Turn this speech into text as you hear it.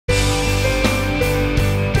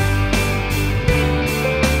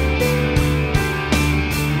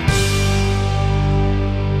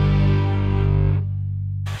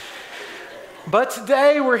But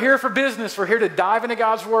today we're here for business. We're here to dive into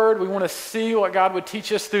God's Word. We want to see what God would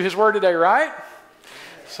teach us through His Word today, right?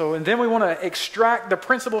 So, and then we want to extract the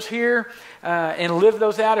principles here and live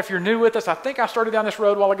those out. If you're new with us, I think I started down this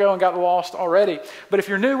road a while ago and got lost already. But if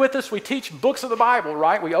you're new with us, we teach books of the Bible,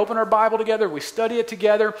 right? We open our Bible together. We study it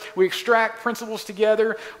together. We extract principles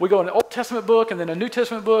together. We go in an Old Testament book and then a New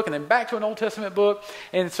Testament book and then back to an Old Testament book.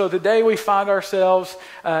 And so today we find ourselves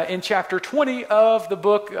in chapter 20 of the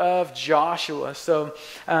book of Joshua. So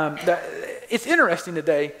it's interesting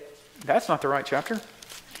today. That's not the right chapter.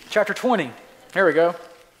 Chapter 20. Here we go.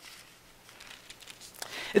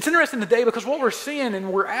 It's interesting today because what we're seeing,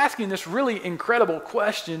 and we're asking this really incredible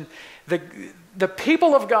question, the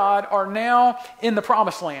people of God are now in the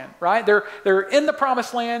promised land, right? They're in the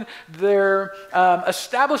promised land. They're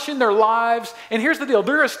establishing their lives. And here's the deal.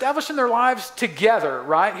 They're establishing their lives together,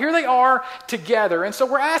 right? Here they are together. And so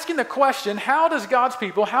we're asking the question, how does God's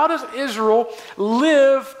people, how does Israel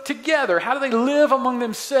live together? How do they live among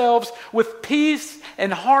themselves with peace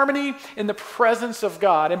and harmony in the presence of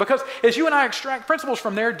God? And because as you and I extract principles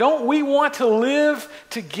from there, don't we want to live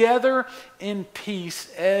together in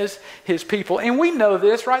peace as His people? And we know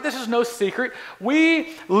this, right? This is no secret.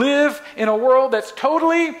 We live in a world that's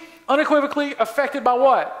totally, unequivocally affected by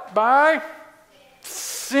what? By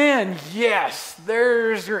sin. Yes,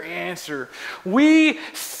 there's your answer. We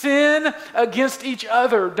sin against each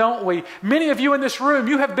other, don't we? Many of you in this room,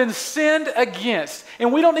 you have been sinned against.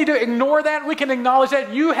 And we don't need to ignore that. We can acknowledge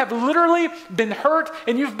that. You have literally been hurt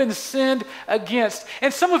and you've been sinned against.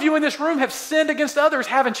 And some of you in this room have sinned against others,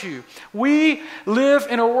 haven't you? We live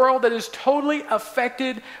in a world that is totally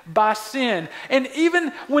affected by sin. And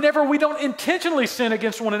even whenever we don't intentionally sin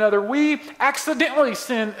against one another, we accidentally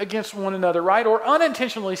sin against one another, right? Or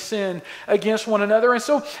unintentionally sin against one another. And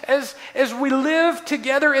so as we live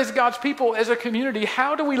together as God's people, as a community,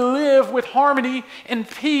 how do we live with harmony and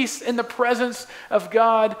peace in the presence of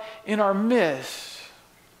God in our midst?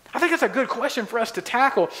 I think that's a good question for us to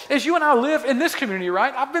tackle. As you and I live in this community,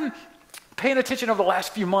 right? I've been paying attention over the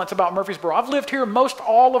last few months about Murfreesboro. I've lived here most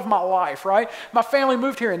all of my life, right? My family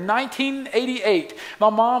moved here in 1988. My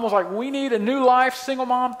mom was like, we need a new life, single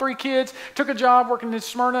mom, 3 kids, took a job working in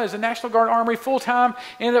Smyrna as a National Guard Army full-time,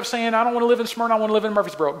 ended up saying, I don't want to live in Smyrna, I want to live in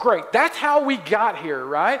Murfreesboro. Great. That's how we got here,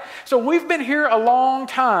 right? So we've been here a long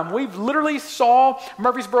time. We've literally saw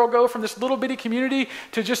Murfreesboro go from this little bitty community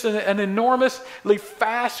to just an enormously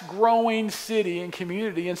fast-growing city and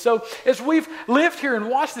community. And so as we've lived here and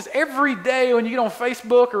watched this every day, when you get on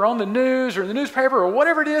Facebook or on the news or in the newspaper or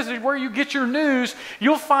whatever it is where you get your news,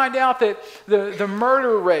 you'll find out that the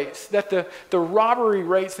murder rates, that the robbery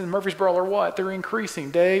rates in Murfreesboro are what? They're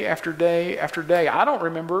increasing day after day after day. I don't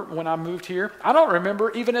remember when I moved here. I don't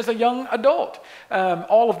remember even as a young adult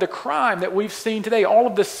all of the crime that we've seen today, all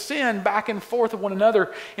of the sin back and forth of one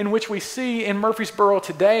another in which we see in Murfreesboro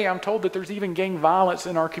today. I'm told that there's even gang violence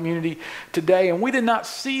in our community today, and we did not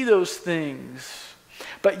see those things.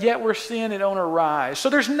 But yet we're seeing it on a rise. So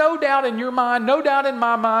there's no doubt in your mind, no doubt in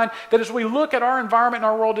my mind, that as we look at our environment in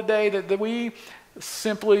our world today, that we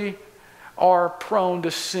simply are prone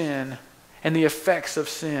to sin and the effects of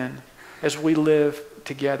sin as we live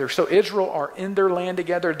together. So Israel are in their land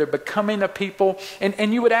together. They're becoming a people.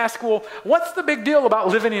 And you would ask, well, what's the big deal about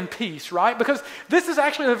living in peace, right? Because this is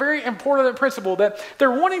actually a very important principle that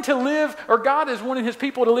they're wanting to live, or God is wanting His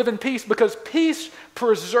people to live in peace because peace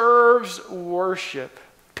preserves worship.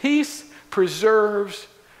 Peace preserves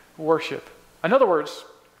worship. In other words,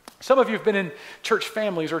 some of you have been in church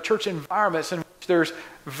families or church environments in which there's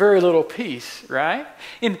very little peace, right?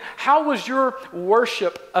 And how was your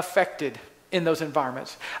worship affected in those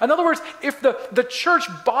environments? In other words, if the church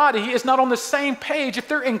body is not on the same page, if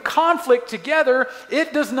they're in conflict together,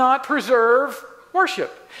 it does not preserve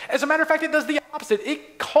worship. As a matter of fact, it does the opposite.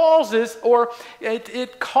 It causes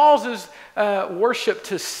worship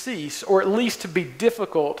to cease, or at least to be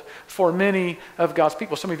difficult for many of God's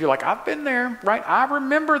people. Some of you are like, I've been there, right? I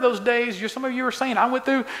remember those days. Some of you are saying, I went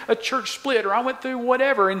through a church split, or I went through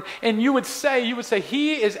whatever. And you would say,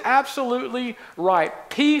 He is absolutely right.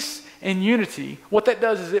 Peace and unity, what that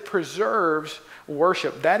does is it preserves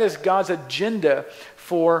worship. That is God's agenda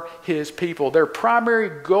for His people. Their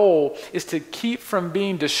primary goal is to keep from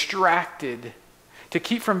being distracted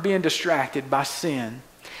by sin.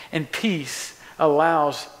 And peace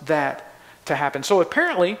allows that to happen. So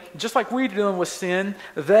apparently, just like we're dealing with sin,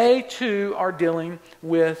 they too are dealing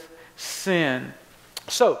with sin.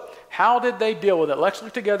 So how did they deal with it? Let's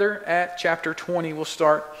look together at chapter 20. We'll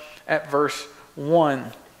start at verse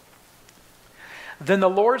 1. Then the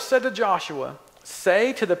Lord said to Joshua,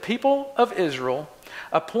 say to the people of Israel,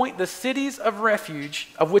 appoint the cities of refuge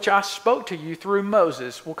of which I spoke to you through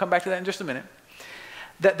Moses. We'll come back to that in just a minute.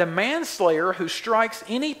 That the manslayer who strikes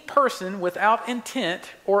any person without intent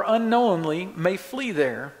or unknowingly may flee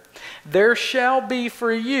there. There shall be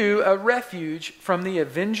for you a refuge from the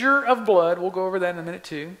avenger of blood. We'll go over that in a minute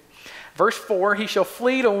too. Verse 4, he shall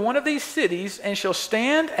flee to one of these cities and shall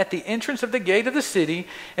stand at the entrance of the gate of the city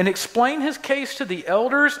and explain his case to the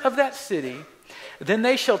elders of that city. Then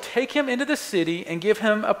they shall take him into the city and give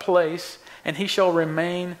him a place, and he shall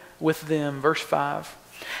remain with them. Verse 5.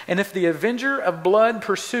 And if the avenger of blood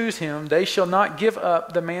pursues him, they shall not give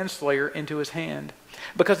up the manslayer into his hand,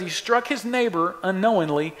 because he struck his neighbor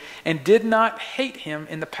unknowingly and did not hate him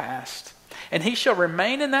in the past. And he shall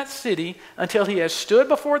remain in that city until he has stood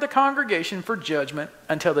before the congregation for judgment,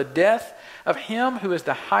 until the death of him who is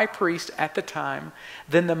the high priest at the time.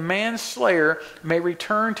 Then the manslayer may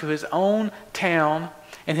return to his own town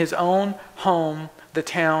and his own home, the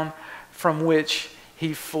town from which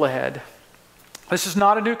he fled. This is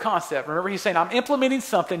not a new concept. Remember, he's saying, I'm implementing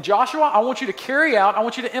something. Joshua, I want you to carry out, I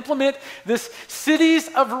want you to implement this cities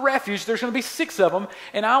of refuge. There's going to be 6 of them,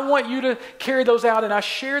 and I want you to carry those out. And I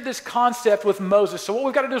shared this concept with Moses. So what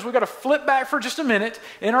we've got to do is we've got to flip back for just a minute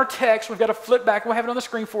in our text. We've got to flip back. We'll have it on the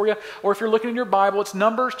screen for you. Or if you're looking in your Bible, it's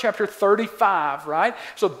Numbers chapter 35, right?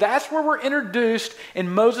 So that's where we're introduced,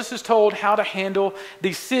 and Moses is told how to handle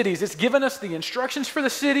these cities. It's given us the instructions for the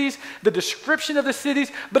cities, the description of the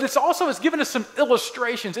cities, but it's given us some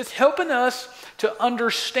illustrations. It's helping us to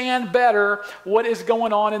understand better what is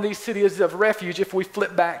going on in these cities of refuge if we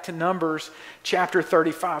flip back to Numbers chapter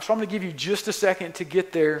 35. So I'm going to give you just a second to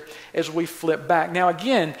get there as we flip back. Now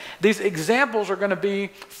again, these examples are going to be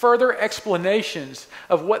further explanations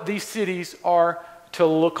of what these cities are to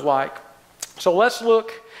look like. So let's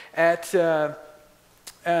look at,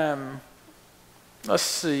 let's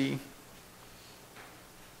see.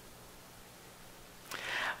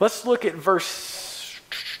 Let's look at verse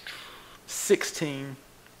 16.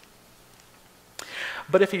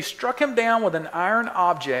 But if he struck him down with an iron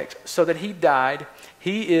object so that he died,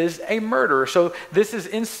 he is a murderer. So this is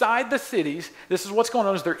inside the cities. This is what's going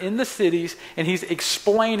on, is they're in the cities, and he's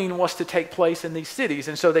explaining what's to take place in these cities.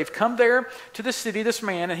 And so they've come there to the city, this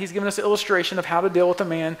man, and he's given us an illustration of how to deal with the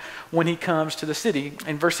man when he comes to the city.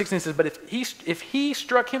 And verse 16 says, but if he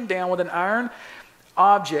struck him down with an iron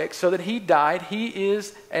object so that he died, he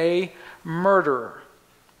is a murderer.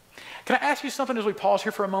 Can I ask you something as we pause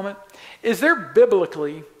here for a moment? Is there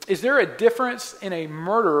a difference in a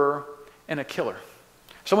murderer and a killer?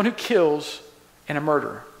 Someone who kills and a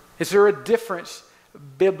murderer. Is there a difference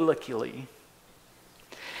biblically?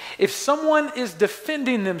 If someone is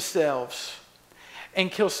defending themselves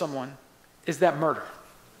and kills someone, is that murder?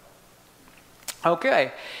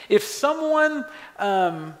 Okay. If someone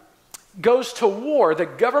goes to war, the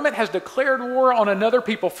government has declared war on another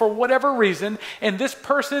people for whatever reason, and this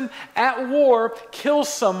person at war kills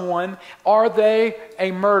someone, are they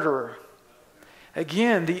a murderer?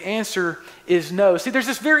 Again, the answer is no. See, there's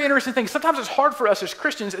this very interesting thing. Sometimes it's hard for us as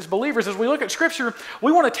Christians, as believers, as we look at Scripture,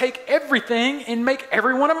 we want to take everything and make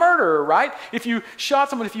everyone a murderer, right? If you shot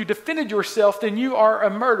someone, if you defended yourself, then you are a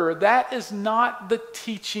murderer. That is not the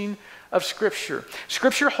teaching of Scripture.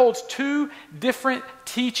 Scripture holds 2 different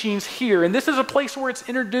teachings here, and this is a place where it's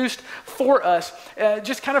introduced for us.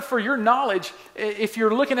 Just kind of for your knowledge, if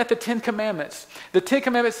you're looking at the 10 Commandments, the 10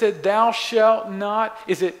 Commandments said, thou shalt not,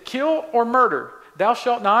 is it kill or murder? Thou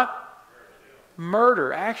shalt not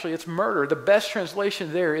murder. Actually, it's murder. The best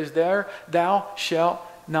translation there is thou shalt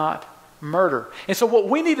not murder. And so what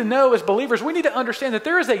we need to know as believers, we need to understand that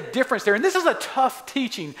there is a difference there. And this is a tough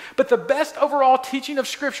teaching, but the best overall teaching of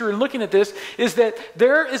Scripture in looking at this is that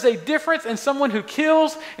there is a difference in someone who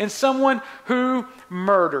kills and someone who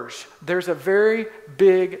murders. There's a very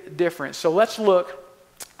big difference. So let's look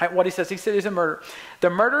at what he says. He said he's a murderer.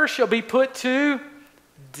 The murderer shall be put to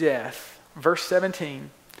death. Verse 17.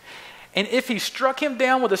 And if he struck him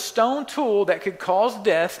down with a stone tool that could cause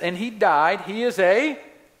death and he died, he is a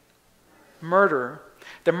murderer.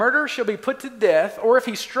 The murderer shall be put to death. Or if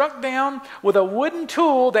he struck down with a wooden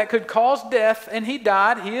tool that could cause death and he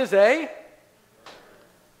died, he is a...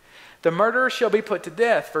 The murderer shall be put to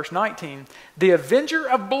death. Verse 19. The avenger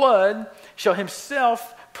of blood shall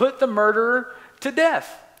himself put the murderer to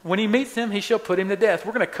death. When he meets him, he shall put him to death.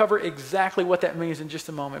 We're going to cover exactly what that means in just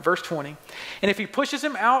a moment. Verse 20. And if he pushes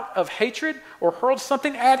him out of hatred or hurls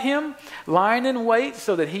something at him, lying in wait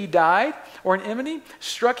so that he died, or an enemy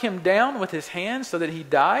struck him down with his hand so that he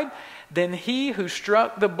died, then he who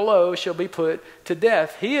struck the blow shall be put to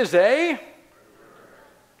death. He is a...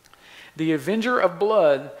 The avenger of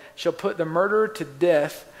blood shall put the murderer to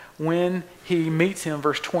death when he meets him,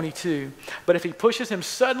 verse 22. But if he pushes him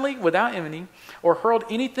suddenly without enmity, or hurled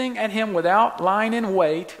anything at him without lying in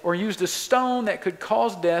wait, or used a stone that could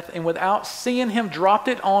cause death, and without seeing him dropped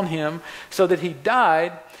it on him, so that he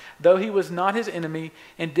died, though he was not his enemy,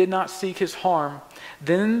 and did not seek his harm,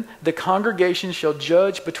 then the congregation shall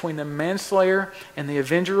judge between the manslayer and the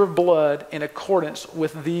avenger of blood in accordance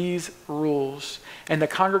with these rules. And the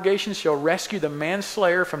congregation shall rescue the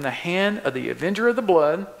manslayer from the hand of the avenger of the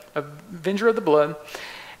blood,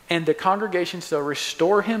 and the congregation shall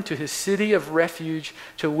restore him to his city of refuge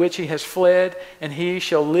to which he has fled, and he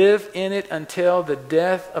shall live in it until the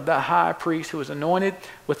death of the high priest who is anointed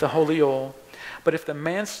with the holy oil. But if the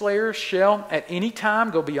manslayer shall at any time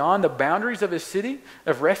go beyond the boundaries of his city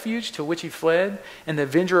of refuge to which he fled, and the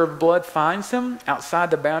avenger of blood finds him outside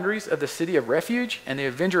the boundaries of the city of refuge, and the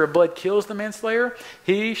avenger of blood kills the manslayer,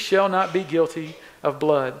 he shall not be guilty of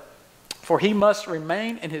blood. For he must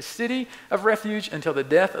remain in his city of refuge until the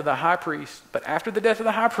death of the high priest. But after the death of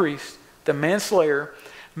the high priest, the manslayer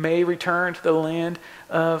may return to the land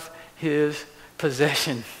of his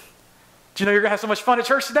possession. Do you know you're going to have so much fun at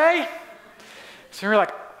church today? So you're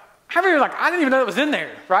like, how many are like, I didn't even know it was in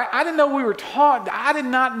there, right? I didn't know we were taught. I did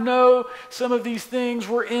not know some of these things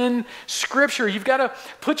were in Scripture. You've got to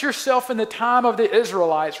put yourself in the time of the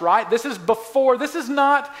Israelites, right? This is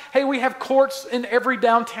not, hey, we have courts in every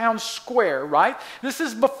downtown square, right? This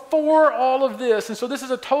is before all of this. And so this is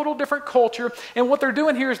a total different culture. And what they're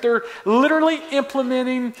doing here is they're literally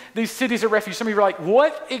implementing these cities of refuge. Some of you are like,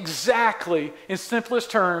 what exactly, in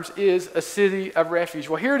simplest terms, is a city of refuge?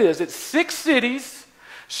 Well, here it is. It's 6 cities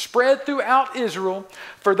spread throughout Israel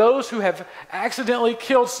for those who have accidentally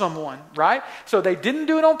killed someone, right? So they didn't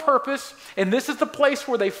do it on purpose, and this is the place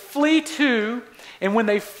where they flee to, and when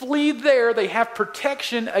they flee there, they have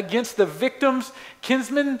protection against the victim's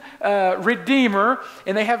kinsman redeemer,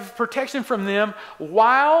 and they have protection from them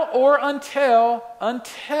while or until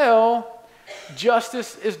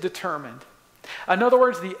justice is determined. In other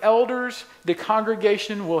words, the elders, the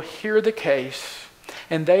congregation will hear the case,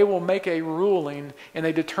 and they will make a ruling and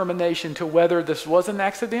a determination to whether this was an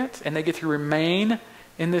accident and they get to remain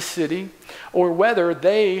in this city, or whether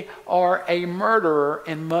they are a murderer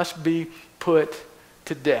and must be put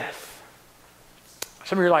to death.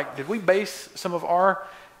 Some of you are like, did we base some of our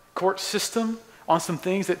court system on some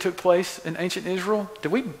things that took place in ancient Israel?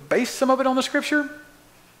 Did we base some of it on the Scripture?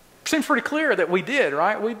 Seems pretty clear that we did,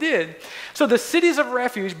 right? We did. So the cities of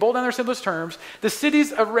refuge, bold down their simplest terms, the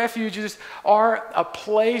cities of refuges are a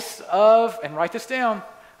place of, and write this down,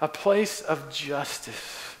 a place of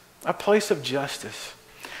justice. A place of justice.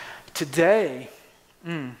 Today,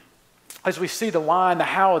 as we see the why and the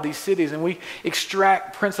how of these cities and we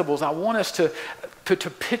extract principles, I want us to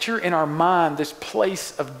picture in our mind this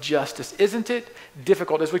place of justice. Isn't it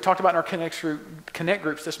difficult? As we talked about in our Connect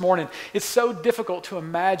groups this morning, it's so difficult to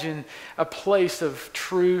imagine a place of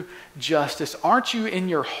true justice. Aren't you in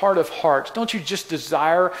your heart of hearts? Don't you just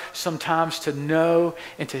desire sometimes to know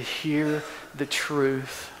and to hear the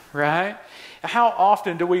truth, right? How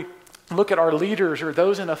often do we look at our leaders or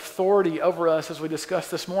those in authority over us, as we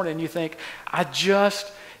discussed this morning, and you think, I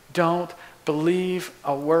just don't believe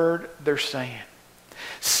a word they're saying.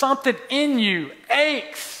 Something in you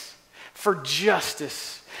aches for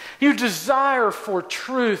justice. You desire for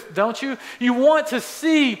truth, don't you? You want to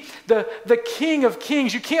see the King of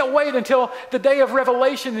Kings. You can't wait until the day of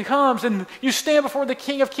revelation comes and you stand before the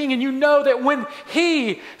King of Kings, and you know that when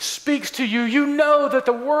He speaks to you, you know that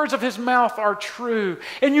the words of His mouth are true,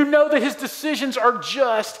 and you know that His decisions are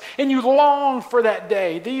just, and you long for that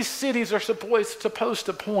day. These cities are supposed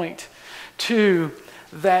to point to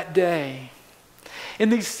that day. In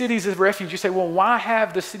these cities of refuge, you say, well, why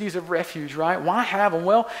have the cities of refuge, right? Why have them?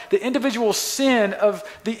 Well, the individual sin of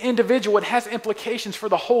the individual, it has implications for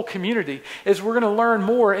the whole community, as we're going to learn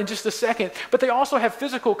more in just a second. But they also have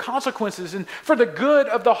physical consequences, and for the good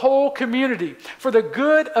of the whole community, for the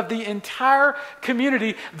good of the entire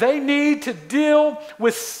community, they need to deal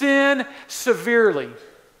with sin severely.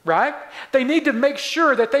 Right? They need to make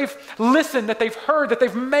sure that they've listened, that they've heard, that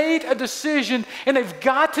they've made a decision, and they've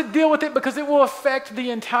got to deal with it because it will affect the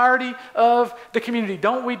entirety of the community.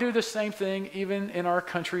 Don't we do the same thing even in our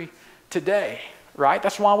country today? Right?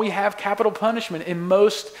 That's why we have capital punishment in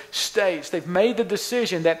most states. They've made the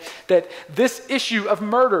decision that this issue of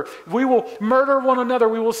murder, we will murder one another,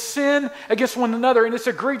 we will sin against one another, and it's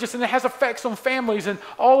egregious, and it has effects on families and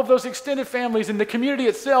all of those extended families and the community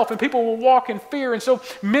itself, and people will walk in fear. And so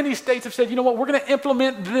many states have said, you know what, we're going to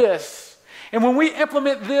implement this. And when we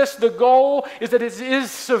implement this, the goal is that it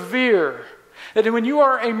is severe. That when you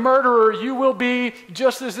are a murderer, you will be,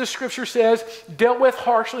 just as this scripture says, dealt with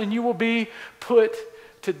harshly, and you will be put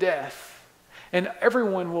to death. And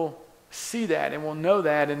everyone will see that and will know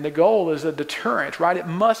that, and the goal is a deterrent, right? It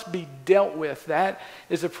must be dealt with. That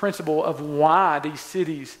is a principle of why these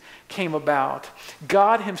cities came about.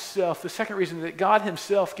 God himself, the second reason that God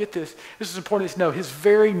himself, get this is important to know, his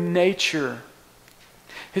very nature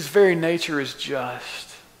is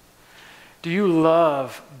just. Do you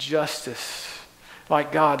love justice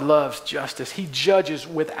like God loves justice? He judges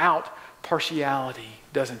without partiality,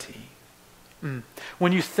 doesn't he?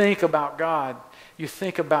 When you think about God, you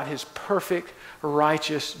think about his perfect,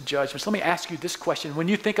 righteous judgments. Let me ask you this question. When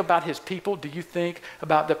you think about his people, do you think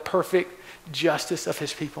about the perfect justice of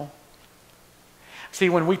his people? See,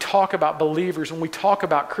 when we talk about believers, when we talk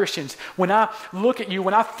about Christians, when I look at you,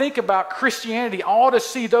 when I think about Christianity, I ought to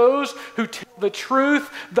see those who tell the truth,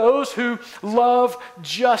 those who love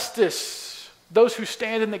justice, those who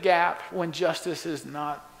stand in the gap when justice is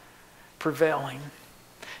not prevailing.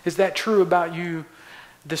 Is that true about you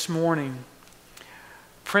this morning?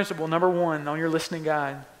 Principle number 1 on your listening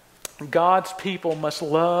guide. God's people must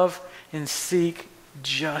love and seek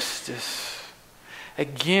justice.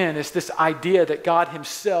 Again, it's this idea that God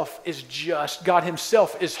himself is just. God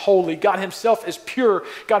himself is holy. God himself is pure.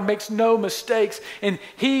 God makes no mistakes. And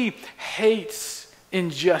he hates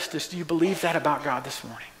injustice. Do you believe that about God this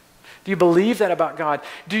morning? Do you believe that about God?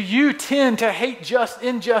 Do you tend to hate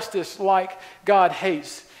injustice like God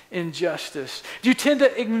hates injustice? Do you tend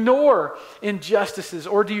to ignore injustices,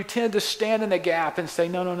 or do you tend to stand in the gap and say,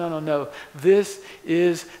 no, this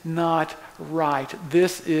is not right.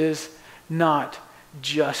 This is not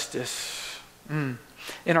justice? In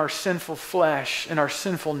our sinful flesh, in our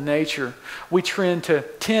sinful nature, we tend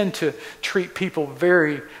to treat people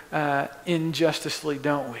very injusticely,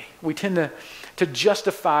 don't we? We tend to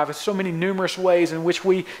justify with so many numerous ways in which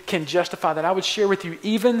we can justify that. I would share with you,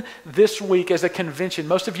 even this week as a convention,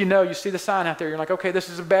 most of you know, you see the sign out there, you're like, okay, this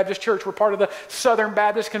is a Baptist church, we're part of the Southern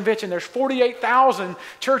Baptist Convention. There's 48,000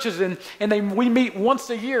 churches, and we meet once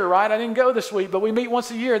a year, right? I didn't go this week, but we meet once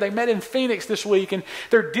a year. They met in Phoenix this week, and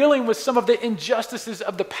they're dealing with some of the injustices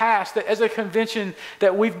of the past that as a convention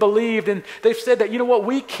that we've believed, and they've said that, you know what,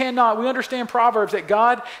 we understand Proverbs, that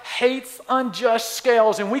God hates unjust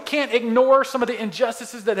scales, and we can't ignore some of the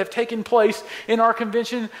injustices that have taken place in our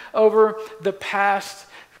convention over the past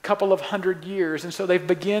couple of 100 years. And so they've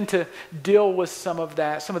begun to deal with some of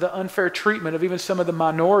that, some of the unfair treatment of even some of the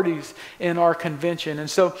minorities in our convention. And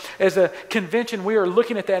so as a convention, we are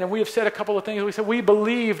looking at that, and we have said a couple of things. We said we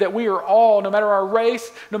believe that we are all, no matter our race,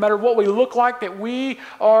 no matter what we look like, that we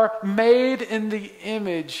are made in the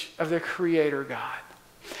image of the Creator God.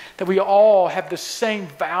 That we all have the same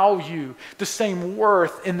value, the same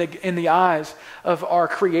worth in the eyes of our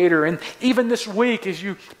Creator. And even this week, as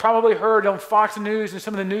you probably heard on Fox News and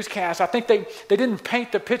some of the newscasts, I think they didn't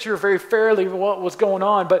paint the picture very fairly of what was going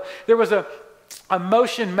on, but there was a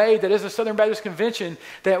motion made that as a Southern Baptist Convention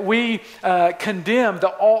that we condemn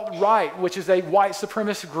the alt-right, which is a white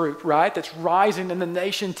supremacist group, right, that's rising in the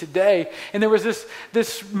nation today. And there was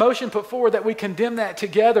this motion put forward that we condemn that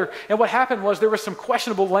together. And what happened was there was some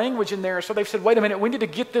questionable language in there. So they said, wait a minute, we need to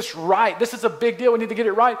get this right. This is a big deal. We need to get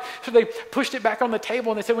it right. So they pushed it back on the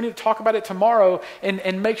table, and they said, we need to talk about it tomorrow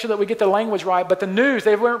and make sure that we get the language right. But the news,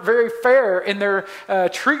 they weren't very fair in their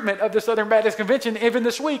treatment of the Southern Baptist Convention even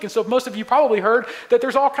this week. And so most of you probably heard that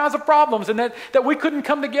there's all kinds of problems, and that we couldn't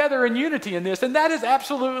come together in unity in this. And that is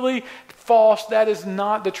absolutely false. That is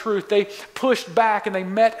not the truth. They pushed back, and they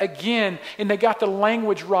met again, and they got the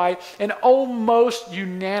language right, and almost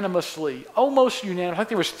unanimously, I think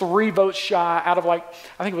there was 3 votes shy out of I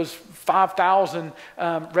think it was 5,000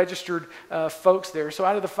 registered folks there. So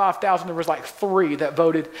out of the 5,000, there was 3 that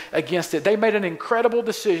voted against it. They made an incredible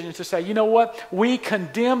decision to say, you know what? We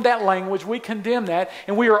condemn that language. We condemn that.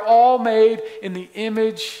 And we are all made in the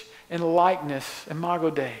image and likeness, imago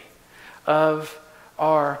Dei, of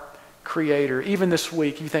our Creator. Even this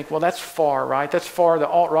week, you think, well, that's far, right? That's far. The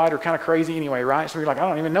alt-right are kind of crazy anyway, right? So you're like, I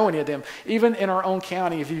don't even know any of them. Even in our own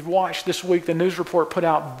county, if you've watched this week, the news report put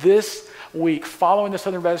out this week following the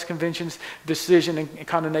Southern Baptist Convention's decision and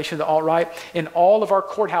condemnation of the alt-right, in all of our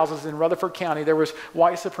courthouses in Rutherford County, there was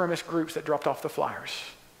white supremacist groups that dropped off the flyers.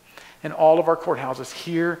 In all of our courthouses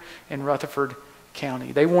here in Rutherford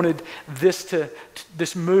County. They wanted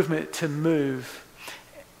this movement to move.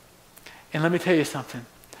 And let me tell you something.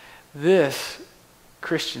 This,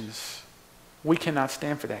 Christians, we cannot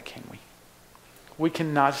stand for that, can we? We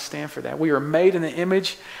cannot stand for that. We are made in the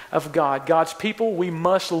image of God. God's people, we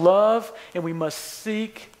must love and we must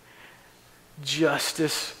seek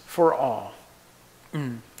justice for all.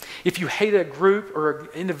 If you hate a group or an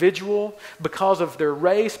individual because of their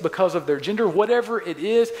race, because of their gender, whatever it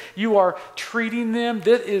is, you are treating them,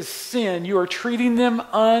 that is sin. You are treating them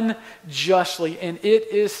unjustly, and it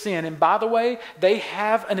is sin. And by the way, they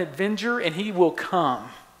have an avenger, and he will come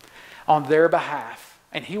on their behalf,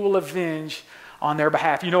 and he will avenge on their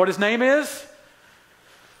behalf. You know what his name is?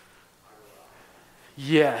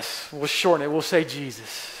 Yes, we'll shorten it. We'll say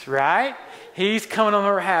Jesus, right? He's coming on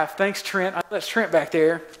our behalf. Thanks, Trent. That's Trent back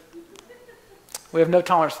there. We have no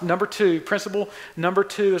tolerance. Principle number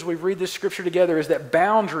two, as we read this scripture together, is that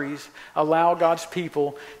boundaries allow God's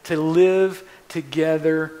people to live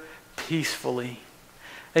together peacefully.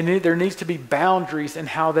 There needs to be boundaries in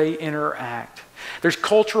how they interact. There's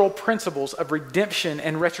cultural principles of redemption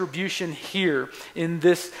and retribution here in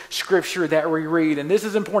this scripture that we read. And this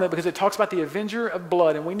is important because it talks about the avenger of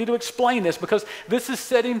blood. And we need to explain this because this is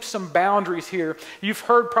setting some boundaries here. You've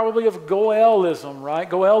heard probably of Goelism, right?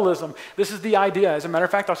 Goelism. This is the idea. As a matter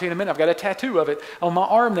of fact, I'll see you in a minute. I've got a tattoo of it on my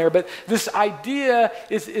arm there. But this idea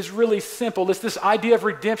is really simple. It's this idea of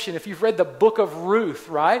redemption. If you've read the book of Ruth,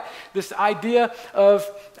 right? This idea of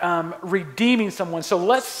redeeming someone. So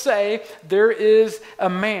let's say there is a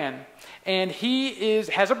man and he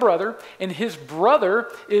has a brother, and his brother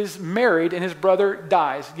is married, and his brother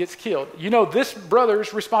dies, gets killed. You know, this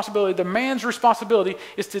brother's responsibility, the man's responsibility,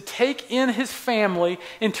 is to take in his family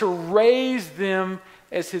and to raise them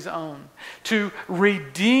as his own, to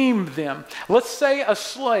redeem them. Let's say a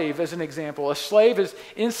slave, as an example. A slave is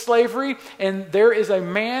in slavery, and there is a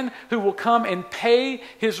man who will come and pay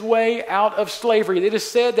his way out of slavery. It is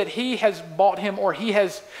said that he has bought him, or he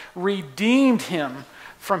has redeemed him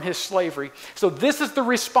from his slavery. So this is the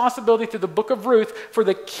responsibility through the book of Ruth for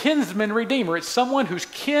the kinsman redeemer. It's someone who's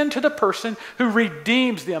kin to the person who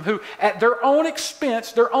redeems them, who at their own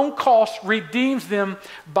expense, their own cost, redeems them,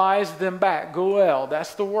 buys them back. Goel,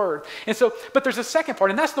 that's the word. And so, but there's a second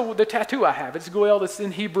part, and that's the tattoo I have. It's Goel, that's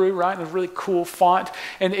in Hebrew, right? In a really cool font.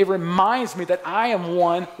 And it reminds me that I am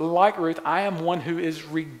one, like Ruth, I am one who is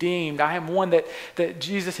redeemed. I am one that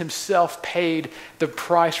Jesus himself paid the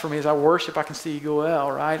price for me. As I worship, I can see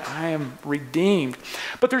Goel, right? I am redeemed.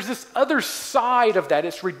 But there's this other side of that.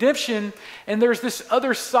 It's redemption, and there's this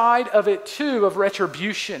other side of it too, of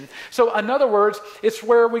retribution. So in other words, it's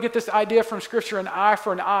where we get this idea from Scripture, an eye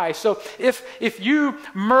for an eye. So if you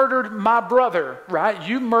murdered my brother, right?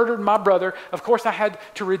 You murdered my brother. Of course, I had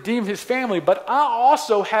to redeem his family, but I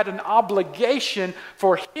also had an obligation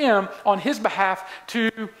for him on his behalf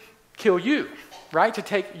to kill you, right? To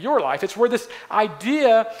take your life. It's where this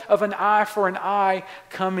idea of an eye for an eye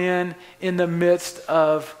come in the midst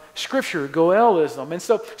of Scripture, Goelism. And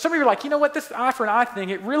so some of you are like, you know what, this eye for an eye thing,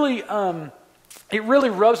 it really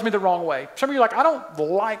rubs me the wrong way. Some of you are like, I don't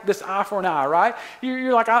like this eye for an eye, right?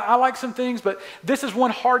 You're like, I like some things, but this is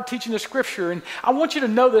one hard teaching of Scripture. And I want you to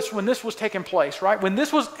know this when this was taking place, right? When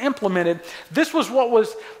this was implemented, this was what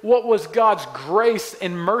was God's grace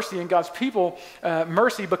and mercy and God's people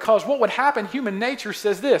mercy, because what would happen, human nature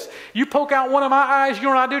says this: you poke out one of my eyes, you know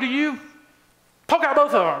what I do to you? Poke out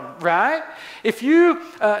both of them, right? If you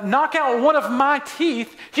knock out one of my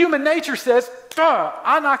teeth, human nature says,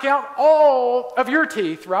 I knock out all of your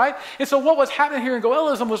teeth, right? And so what was happening here in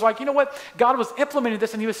Goelism was like, you know what? God was implementing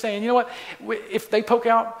this, and he was saying, you know what? If they poke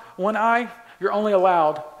out one eye, you're only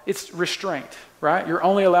allowed, it's restraint, right? You're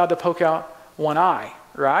only allowed to poke out one eye,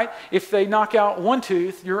 right? If they knock out one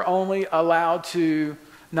tooth, you're only allowed to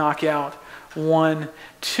knock out one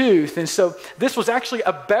tooth. And so this was actually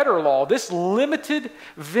a better law. This limited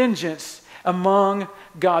vengeance among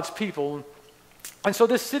God's people. And so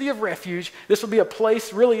this city of refuge, this would be a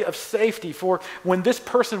place really of safety for when this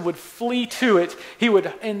person would flee to it, he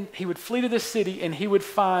would flee to this city and he would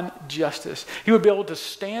find justice. He would be able to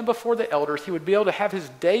stand before the elders. He would be able to have his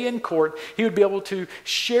day in court. He would be able to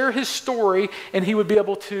share his story, and he would be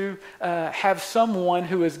able to have someone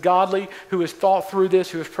who is godly, who has thought through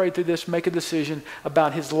this, who has prayed through this, make a decision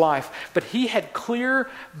about his life. But he had clear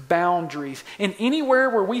boundaries. And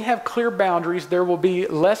anywhere where we have clear boundaries, there will be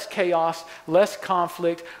less chaos, less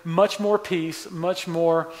conflict, much more peace, much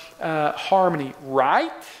more harmony,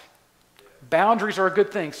 right? Boundaries are a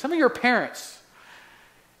good thing. Some of your parents,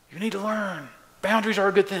 you need to learn. Boundaries are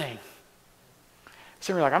a good thing.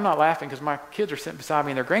 Some of you are like, I'm not laughing because my kids are sitting beside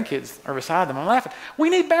me and their grandkids are beside them. I'm laughing. We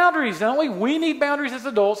need boundaries, don't we? We need boundaries as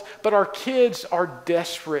adults, but our kids are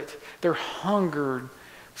desperate. They're hungered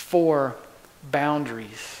for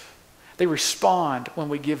boundaries. They respond when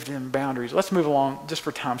we give them boundaries. Let's move along just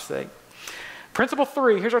for time's sake. Principle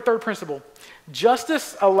 3, here's our third principle.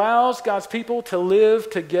 Justice allows God's people to live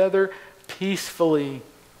together peacefully.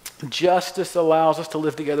 Justice allows us to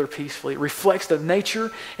live together peacefully. It reflects the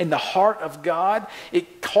nature and the heart of God.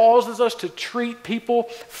 It causes us to treat people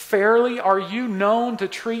fairly. Are you known to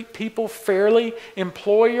treat people fairly?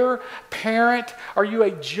 Employer, parent, are you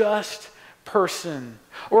a just person?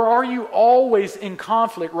 Or are you always in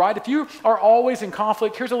conflict, right? If you are always in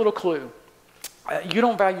conflict, here's a little clue. You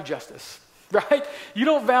don't value justice. Right? You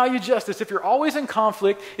don't value justice. If you're always in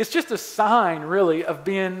conflict, it's just a sign, really, of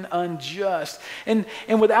being unjust. And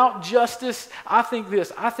without justice, I think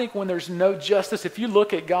this. I think when there's no justice, if you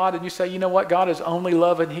look at God and you say, you know what, God is only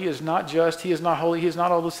love and He is not just, He is not holy, He is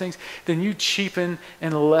not all those things, then you cheapen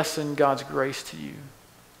and lessen God's grace to you.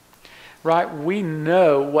 Right? We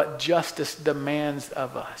know what justice demands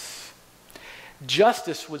of us.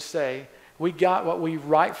 Justice would say, we got what we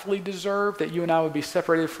rightfully deserve, that you and I would be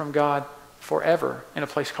separated from God forever in a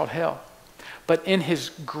place called hell. But in His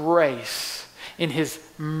grace, in His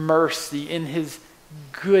mercy, in His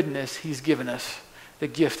goodness, He's given us the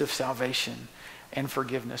gift of salvation and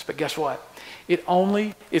forgiveness. But guess what? It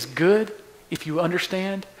only is good if you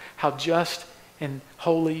understand how just and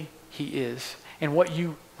holy He is and what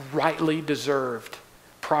you rightly deserved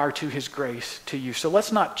prior to His grace to you. So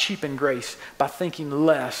let's not cheapen grace by thinking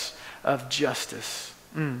less of justice.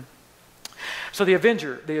 So the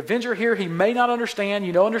avenger here, he may not understand.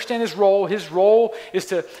 You don't understand his role. His role is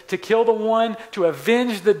to kill the one, to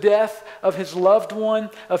avenge the death of his loved one,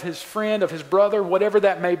 of his friend, of his brother, whatever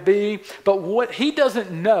that may be. But what he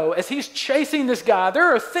doesn't know, as he's chasing this guy,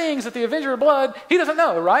 there are things that the avenger of blood, he doesn't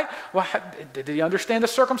know, right? Well, did he understand the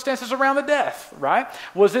circumstances around the death, right?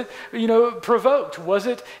 Was it, provoked? Was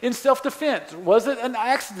it in self-defense? Was it an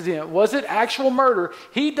accident? Was it actual murder?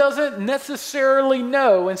 He doesn't necessarily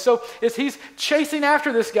know. And so as he's chasing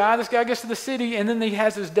after this guy gets to the city, and then he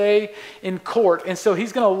has his day in court. And so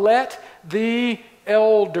he's going to let the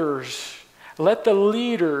elders, let the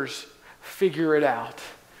leaders figure it out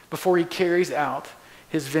before he carries out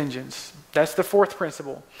his vengeance. That's the fourth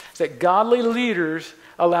principle. It's that godly leaders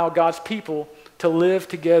allow God's people to live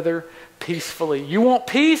together peacefully. You want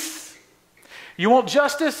peace? You want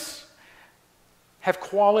justice? Have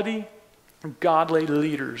quality, godly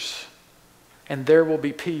leaders. And there will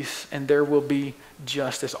be peace and there will be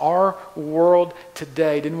justice. Our world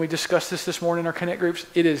today, didn't we discuss this morning in our Connect groups?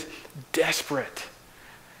 It is desperate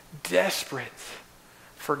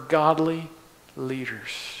for godly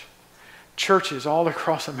leaders. Churches all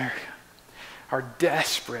across America are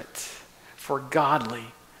desperate for godly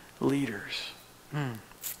leaders.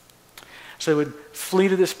 So they would flee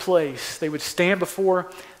to this place. They would stand before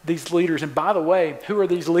these leaders. And by the way, who are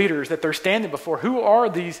these leaders that they're standing before? Who are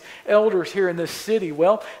these elders here in this city?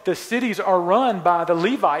 Well, the cities are run by the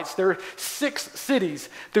Levites. There are 6 cities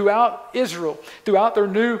throughout Israel, throughout their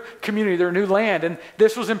new community, their new land. And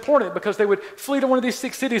this was important because they would flee to one of these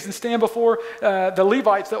 6 cities and stand before the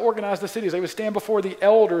Levites that organized the cities. They would stand before the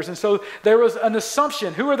elders. And so there was an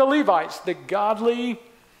assumption. Who are the Levites? The godly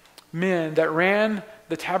men that ran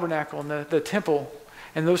the tabernacle and the temple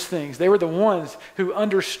and those things. They were the ones who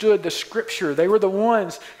understood the scripture. They were the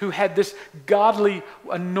ones who had this godly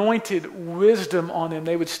anointed wisdom on them.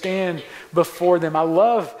 They would stand before them. I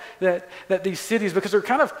love that these cities, because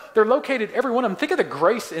they're located, every one of them. Think of the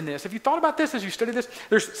grace in this. If you thought about this as you study this,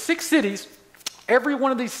 there's 6 cities. Every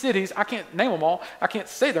one of these cities, I can't name them all, I can't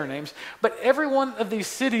say their names, but every one of these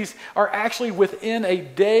cities are actually within a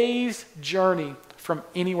day's journey from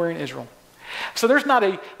anywhere in Israel. So there's not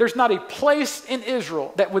a place in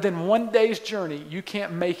Israel that within one day's journey you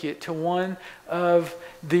can't make it to one of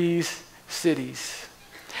these cities.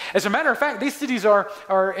 As a matter of fact, these cities are,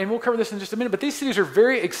 and we'll cover this in just a minute, but these cities are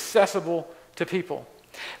very accessible to people.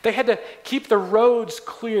 They had to keep the roads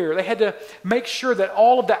clear. They had to make sure that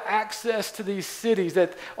all of the access to these cities,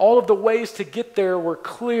 that all of the ways to get there were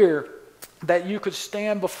clear, that you could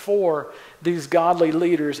stand before these godly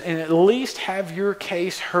leaders and at least have your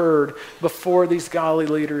case heard before these godly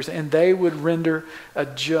leaders, and they would render a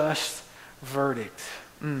just verdict.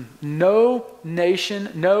 No nation,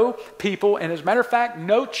 no people, and as a matter of fact,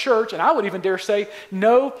 no church, and I would even dare say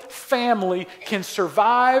no family can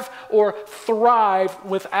survive or thrive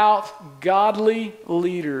without godly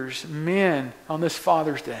leaders, men, on this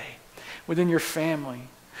Father's Day, within your family.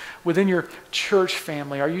 Within your church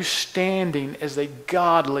family, are you standing as a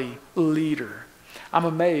godly leader? I'm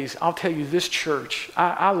amazed. I'll tell you, this church,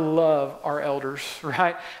 I love our elders,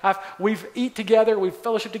 right? We've eat together, we've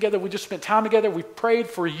fellowship together, we just spent time together, we've prayed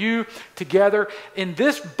for you together. In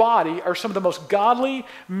this body are some of the most godly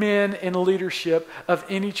men in leadership of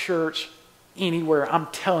any church anywhere. I'm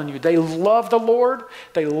telling you, they love the Lord,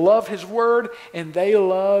 they love his word, and they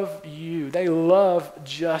love you. They love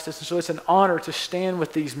justice. And so it's an honor to stand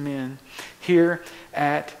with these men here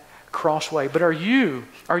at CrossWay. But are you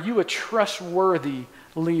a trustworthy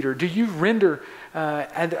leader? Do you render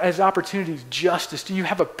as opportunities justice? Do you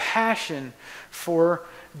have a passion for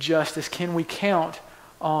justice? Can we count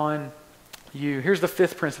on you? Here's the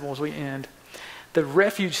fifth principle as we end. The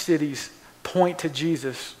refuge cities point to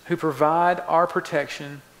Jesus, who provide our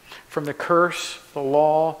protection from the curse, the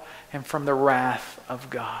law, and from the wrath of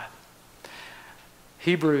God.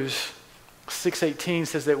 Hebrews 6:18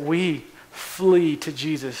 says that we flee to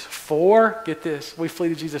Jesus for, get this, we flee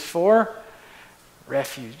to Jesus for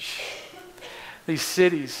refuge. These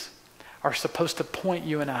cities are supposed to point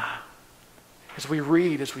you and I, as we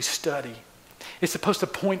read, as we study. It's supposed to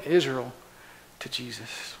point Israel to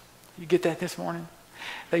Jesus. You get that this morning?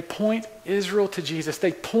 They point Israel to Jesus.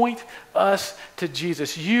 They point us to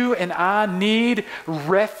Jesus. You and I need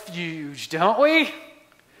refuge, don't we?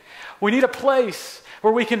 We need a place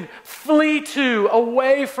where we can flee to,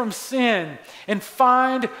 away from sin, and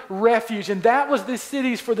find refuge. And that was the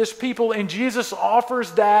cities for this people, and Jesus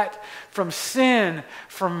offers that from sin,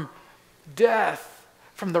 from death,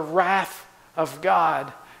 from the wrath of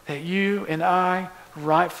God that you and I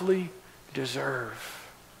rightfully deserve.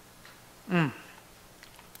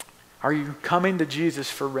 Are you coming to Jesus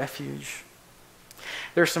for refuge?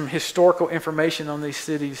 There's some historical information on these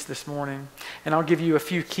cities this morning, and I'll give you a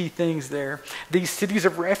few key things there. These cities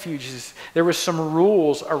of refuges, there was some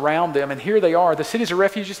rules around them, and here they are. The cities of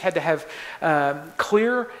refuges had to have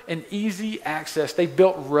clear and easy access. They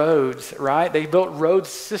built roads, right? They built road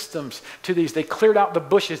systems to these. They cleared out the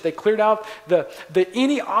bushes. They cleared out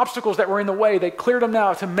any obstacles that were in the way. They cleared them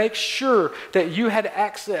out to make sure that you had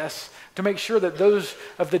access, to make sure that those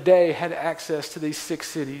of the day had access to these 6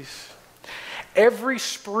 cities. Every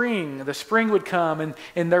spring, the spring would come,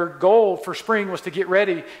 and their goal for spring was to get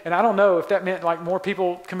ready. And I don't know if that meant like more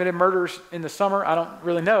people committed murders in the summer. I don't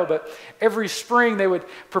really know. But every spring they would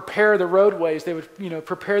prepare the roadways. They would,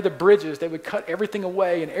 prepare the bridges. They would cut everything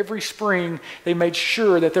away. And every spring they made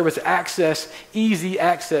sure that there was access, easy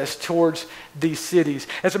access towards these cities.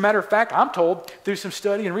 As a matter of fact, I'm told through some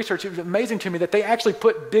study and research, it was amazing to me that they actually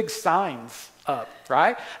put big signs up,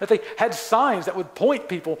 right? That they had signs that would point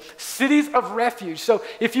people, cities of refuge. So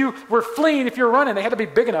if you were fleeing, if you were running, they had to be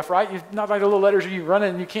big enough, right? Not like the little letters you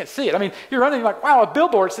running and you can't see it. I mean, you're running, you're like, wow, a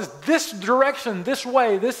billboard says this direction, this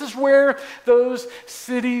way. This is where those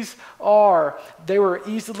cities are. They were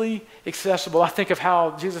easily accessible. I think of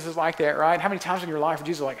how Jesus is like that, right? How many times in your life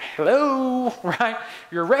Jesus is like, hello, right?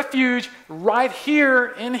 Your refuge right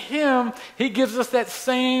here in him. He gives us that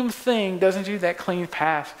same thing, doesn't he? That clean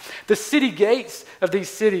path. The city gates of these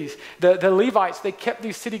cities, the Levites, they kept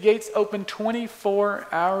these city gates open 24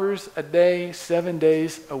 hours a day, 7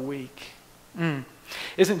 days a week.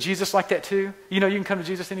 Isn't Jesus like that too? You can come to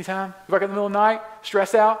Jesus anytime. You wake up in the middle of the night,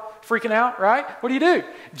 stressed out, freaking out, right? What do?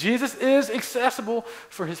 Jesus is accessible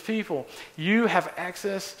for his people. You have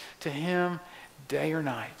access to him day or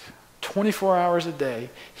night, 24 hours a day.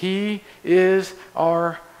 He is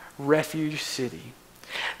our refuge city.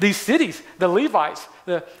 These cities, the Levites,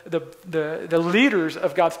 the leaders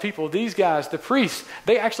of God's people, these guys, the priests,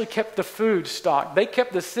 they actually kept the food stocked. They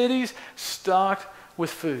kept the cities stocked with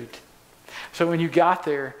food. So when you got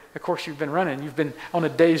there, of course you've been running. You've been on a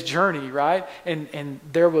day's journey, right? And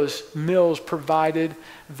there was meals provided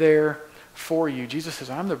there for you. Jesus says,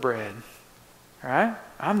 I'm the bread, right?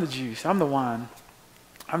 I'm the juice. I'm the wine.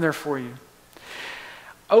 I'm there for you.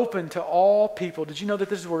 Open to all people. Did you know that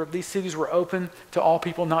this is where these cities were open to all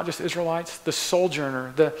people, not just Israelites? The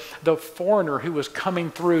sojourner, the foreigner who was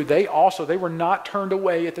coming through, they were not turned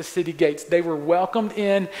away at the city gates. They were welcomed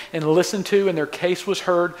in and listened to, and their case was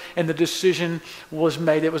heard, and the decision was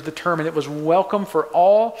made. It was determined. It was welcome for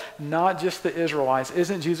all, not just the Israelites.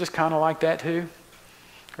 Isn't Jesus kind of like that too?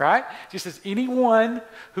 Right? Jesus says, anyone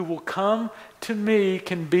who will come to me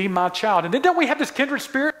can be my child. And then don't we have this kindred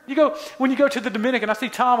spirit? When you go to the Dominican, I see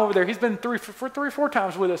Tom over there. He's been three or four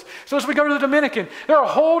times with us. So as we go to the Dominican, they're a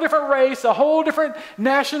whole different race, a whole different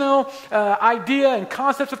national idea and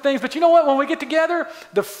concepts of things. But you know what? When we get together,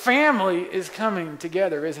 the family is coming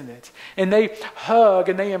together, isn't it? And they hug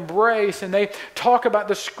and they embrace and they talk about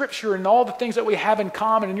the scripture and all the things that we have in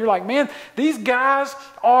common. And you're like, man, these guys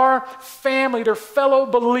are family. They're fellow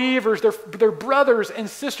believers. They're brothers and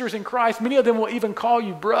sisters in Christ. Many of them will even call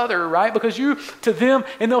you brother, right? Because you to them,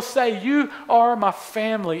 and they'll say, you are my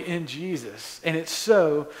family in Jesus. And it's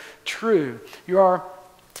so true. You are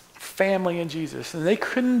family in Jesus. And they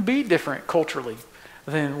couldn't be different culturally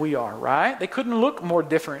than we are, right? They couldn't look more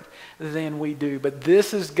different than we do, but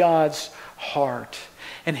this is God's heart.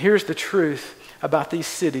 And here's the truth about these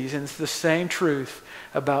cities, and it's the same truth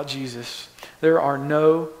about Jesus. There are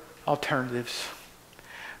no alternatives.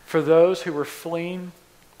 For those who were fleeing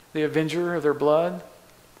the avenger of their blood,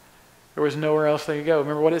 there was nowhere else they could go.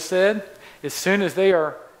 Remember what it said? As soon as they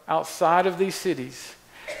are outside of these cities,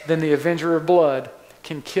 then the avenger of blood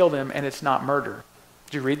can kill them, and it's not murder.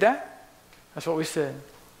 Did you read that? That's what we said.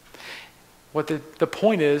 What the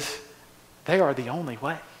point is, they are the only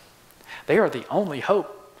way. They are the only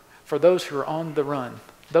hope for those who are on the run,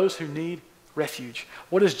 those who need refuge.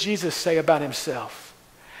 What does Jesus say about himself?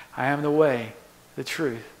 I am the way, the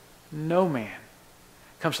truth. No man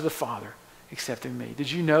comes to the Father except in me.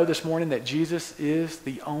 Did you know this morning that Jesus is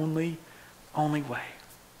the only way?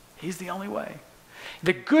 He's the only way.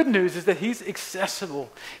 The good news is that he's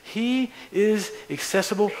accessible. He is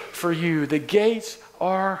accessible for you. The gates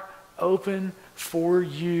are open for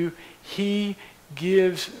you. He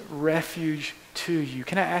gives refuge to you.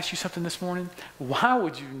 Can I ask you something this morning? Why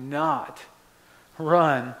would you not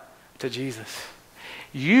run to Jesus?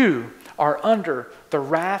 You are under the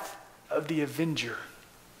wrath of the avenger.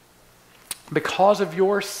 Because of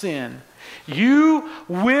your sin, you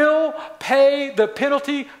will pay the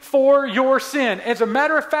penalty for your sin. As a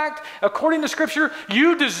matter of fact, according to Scripture,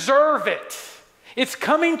 you deserve it. It's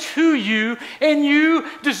coming to you, and you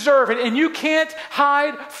deserve it, and you can't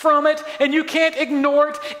hide from it, and you can't ignore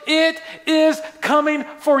it. It is coming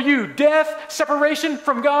for you. Death, separation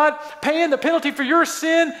from God, paying the penalty for your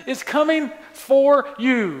sin is coming for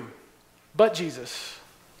you. But Jesus,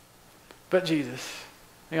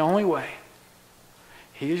 the only way.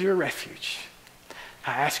 He is your refuge.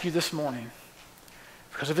 I ask you this morning,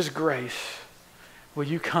 because of his grace, will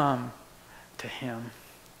you come to him?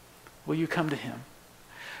 Will you come to him?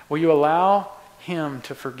 Will you allow him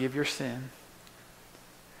to forgive your sin?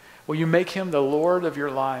 Will you make him the Lord of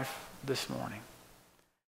your life this morning?